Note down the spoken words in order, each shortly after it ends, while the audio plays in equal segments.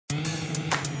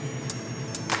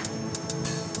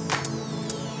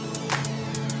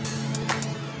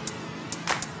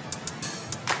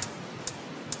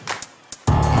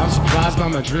by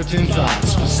my drifting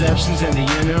thoughts, perceptions and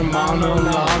the inner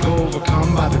monologue,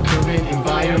 overcome by the current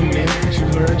environment to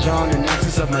merge on an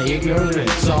axis of my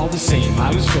ignorance. All the same,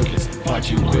 I was focused far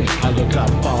too quick. I look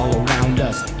up all around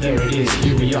us, there it is,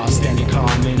 here we are standing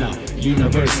calm in a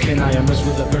universe. Can I immerse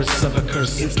with the verses of a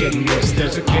curse? It's getting worse,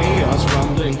 there's a chaos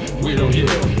rumbling, we don't hear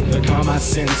the calm I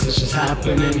sense. It's just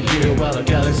happening here while a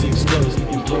galaxy explodes,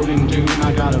 imploding doom.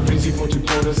 I got a frenzy for 2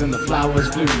 quarters and the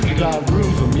flowers bloom. You got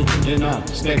room for me in a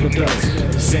speck of dust.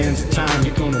 The sands of time,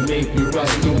 you're gonna make me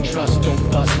rust. Don't trust,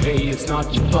 don't bust, hey, it's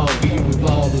not your fault. We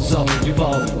revolve, resolve,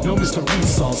 evolve, no mystery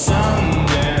solved.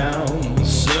 Sundown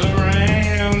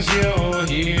surrounds your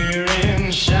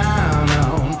hearing, shine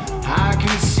on. I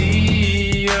can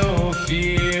see your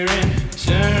fear and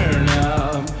turn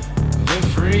up the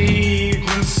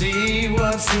frequency.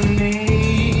 What's the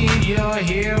need? You're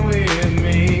here with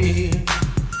me.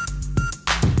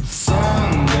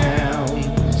 Sundown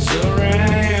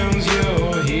surrounds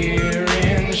your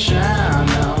hearing, shine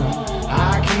on.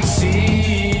 I can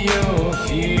see your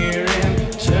fear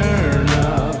and turn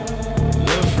up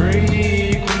the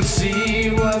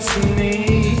frequency. What's the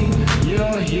need?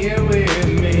 You're here with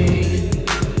me.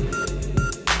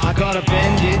 I gotta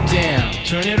bend it down,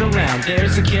 turn it around.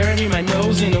 There's a carry my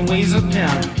nose in a ways a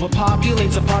pound. What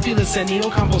populates a populace and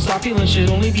neo-compost opulence should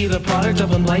only be the product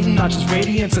of enlightened, not just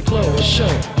radiance, a glow, a show,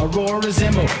 aurora's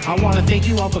MO. I wanna thank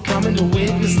you all for coming to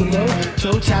witness the low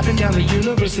toe tapping down the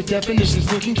universe. The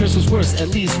definitions looking curse was worse. At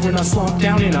least we're not slumped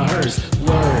down in a hearse.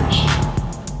 Lurch.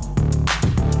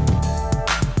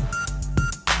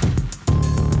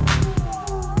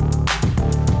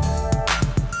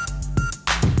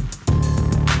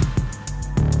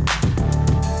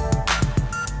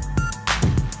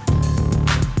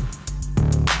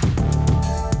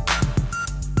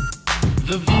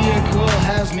 The vehicle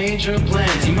has major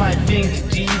plans. You might think to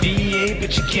deviate,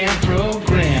 but you can't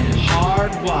program.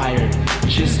 Hardwired,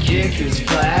 just kick his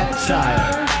flat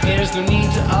tire. There's no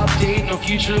need to update, no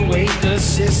future wait. The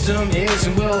system is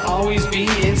and will always be.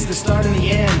 It's the start and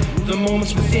the end, the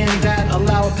moments within that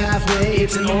allow a pathway.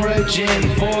 It's an origin,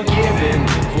 forgiven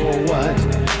for what?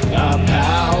 A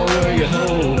power you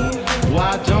hold.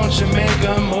 Why don't you make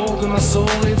a mold of my soul?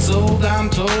 It's old, I'm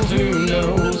told, who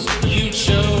knows? You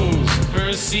chose,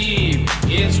 perceive,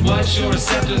 it's what your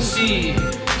receptors see.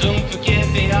 Don't forget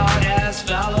they are as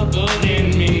fallible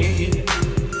in me.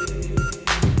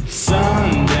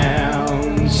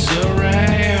 Sundown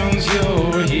surrounds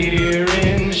your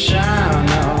hearing, shine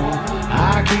on.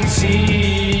 I can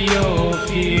see your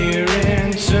fear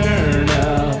and turn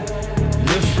up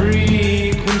the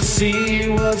frequency.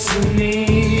 What's the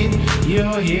need?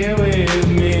 You're here with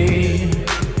me.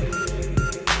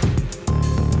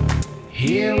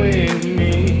 Here with me.